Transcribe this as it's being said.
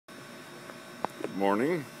Good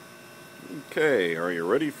morning. Okay, are you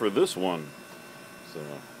ready for this one? So,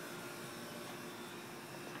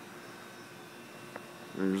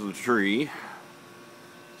 there's the tree.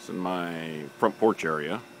 It's in my front porch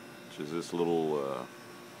area, which is this little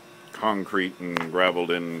concrete and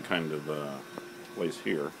gravelled in kind of place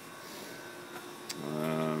here.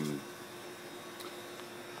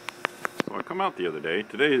 So I come out the other day.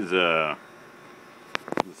 Today is the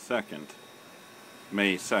 2nd,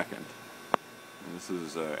 May 2nd. And this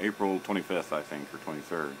is April 25th, I think, or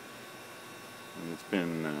 23rd. And it's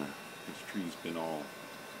been, this tree's been all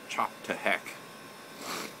chopped to heck.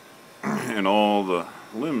 And all the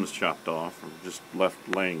limbs chopped off, or just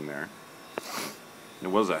left laying there. It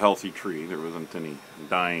was a healthy tree. There wasn't any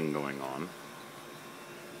dying going on.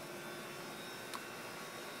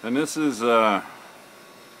 And this is,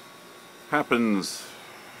 happens,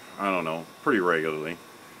 I don't know, pretty regularly.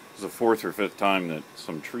 It's the 4th or 5th time that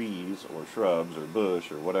some trees or shrubs or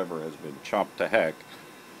bush or whatever has been chopped to heck,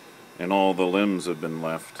 and all the limbs have been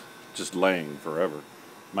left just laying forever.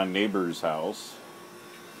 My neighbor's house,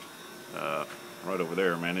 right over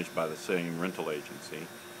there, managed by the same rental agency. You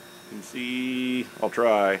can see, I'll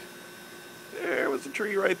try, there was a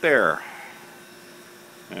tree right there.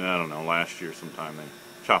 And I don't know, last year sometime they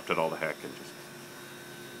chopped it all to heck and just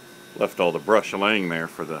left all the brush laying there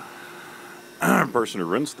for the person who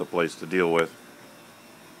rents the place to deal with.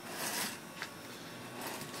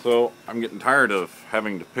 So I'm getting tired of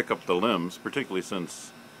having to pick up the limbs, particularly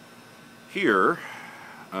since here,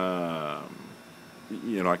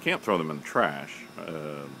 you know, I can't throw them in the trash.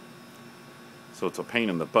 So it's a pain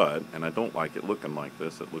in the butt, and I don't like it looking like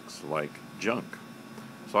this. It looks like junk.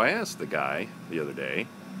 So I asked the guy the other day,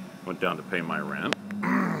 went down to pay my rent.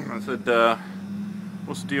 I said,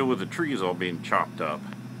 what's the deal with the trees all being chopped up?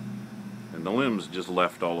 And the limbs just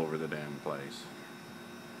left all over the damn place.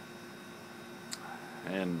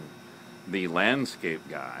 And the landscape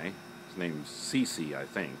guy, his name's C.C., I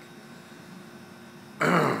think,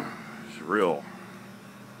 he's a real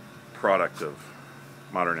product of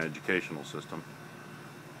modern educational system,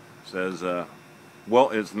 says,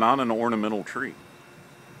 well, it's not an ornamental tree.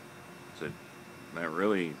 I said, that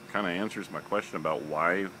really kind of answers my question about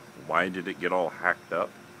why did it get all hacked up?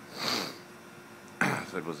 I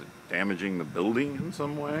said, was it damaging the building in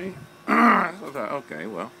some way? So I thought, okay,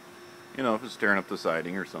 well, you know, if it's tearing up the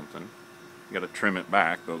siding or something, you got to trim it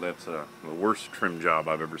back, though that's the worst trim job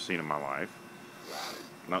I've ever seen in my life.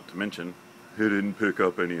 Not to mention, it didn't pick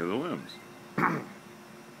up any of the limbs.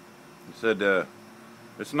 He said,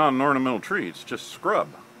 it's not an ornamental tree, it's just scrub.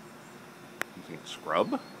 I'm thinking,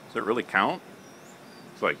 scrub? Does it really count?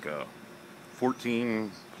 It's like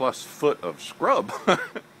 14 plus foot of scrub.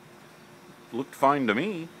 Looked fine to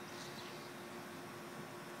me.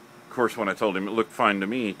 Of course, when I told him it looked fine to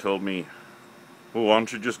me, he told me, well, why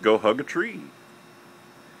don't you just go hug a tree?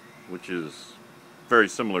 Which is very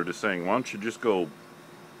similar to saying, why don't you just go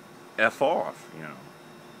F off, you know.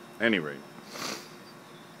 Any rate.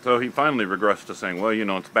 So he finally regressed to saying, well, you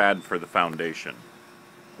know, it's bad for the foundation.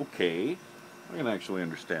 Okay, I can actually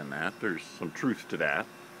understand that. There's some truth to that.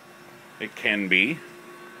 It can be.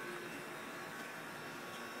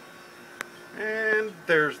 And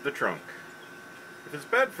there's the trunk. If it's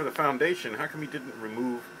bad for the foundation, how come he didn't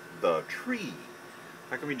remove the tree?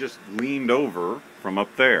 How come he just leaned over from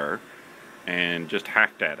up there and just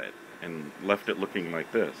hacked at it and left it looking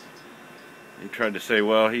like this? He tried to say,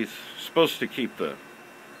 well, he's supposed to keep the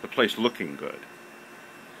place looking good.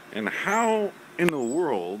 And how in the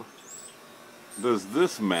world does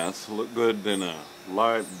this mess look good than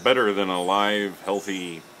better than a live,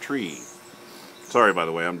 healthy tree? Sorry, by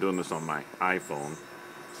the way, I'm doing this on my iPhone.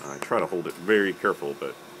 I try to hold it very careful,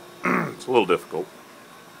 but it's a little difficult.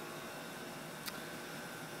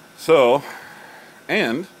 So,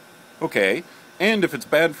 and if it's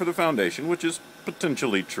bad for the foundation, which is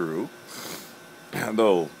potentially true,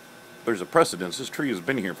 though there's a precedence, this tree has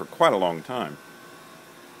been here for quite a long time.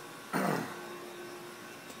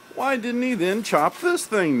 Why didn't he then chop this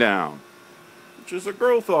thing down? Which is a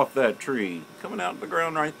growth off that tree, coming out of the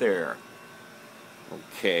ground right there.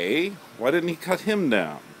 Okay, why didn't he cut him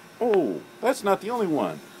down? Oh, that's not the only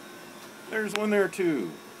one. There's one there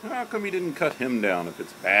too. How come he didn't cut him down if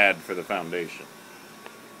it's bad for the foundation?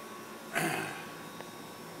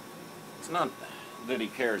 It's not that he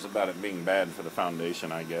cares about it being bad for the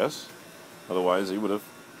foundation, I guess. Otherwise, he would have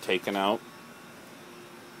taken out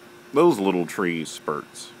those little tree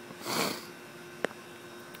spurts.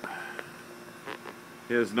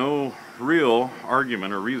 He has no real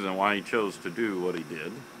argument or reason why he chose to do what he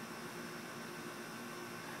did.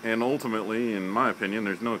 And ultimately, in my opinion,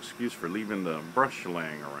 there's no excuse for leaving the brush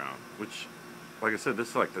laying around, which like I said, this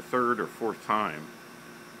is like the third or fourth time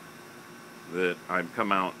that I've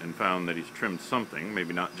come out and found that he's trimmed something,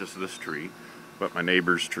 maybe not just this tree, but my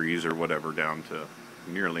neighbor's trees or whatever, down to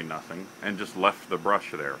nearly nothing, and just left the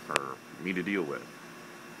brush there for me to deal with.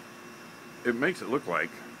 It makes it look like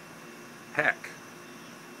heck.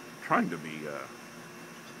 I'm trying to be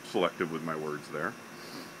selective with my words there.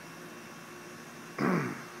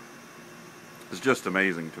 It's just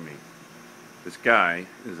amazing to me. This guy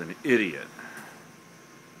is an idiot.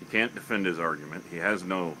 He can't defend his argument. He has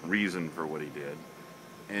no reason for what he did.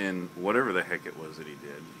 And whatever the heck it was that he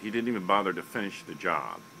did, he didn't even bother to finish the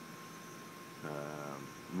job.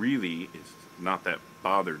 Really, it's not that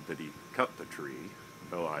bothered that he cut the tree,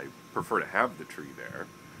 though I prefer to have the tree there.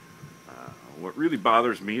 What really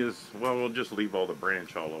bothers me is, well, we'll just leave all the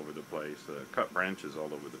branch all over the place, cut branches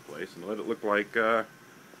all over the place, and let it look like,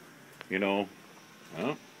 you know,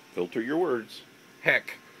 well, filter your words.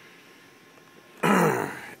 Heck.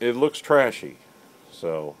 It looks trashy.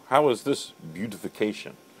 So, how is this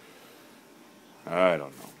beautification? I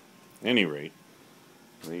don't know. At any rate,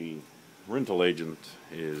 the rental agent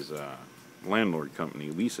is landlord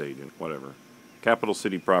company, lease agent, whatever. Capital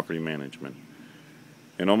City Property Management.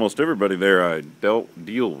 And almost everybody there I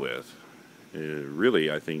deal with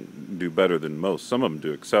really, I think, do better than most. Some of them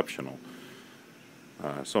do exceptional.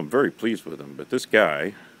 So I'm very pleased with them. But this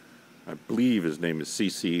guy, I believe his name is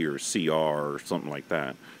CC or CR or something like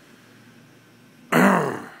that.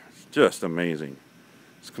 It's just amazing.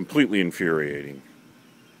 It's completely infuriating.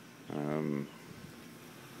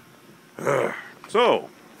 So,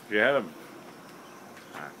 if you had a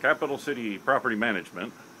Capital City Property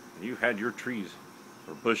Management, and you had your trees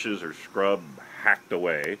or bushes or scrub hacked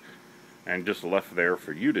away and just left there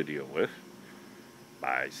for you to deal with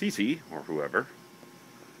by CC or whoever,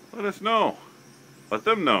 let us know. Let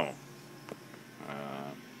them know.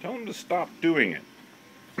 Tell them to stop doing it.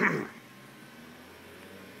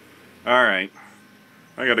 Alright,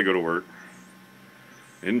 I gotta go to work.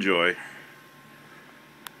 Enjoy.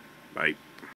 Bye.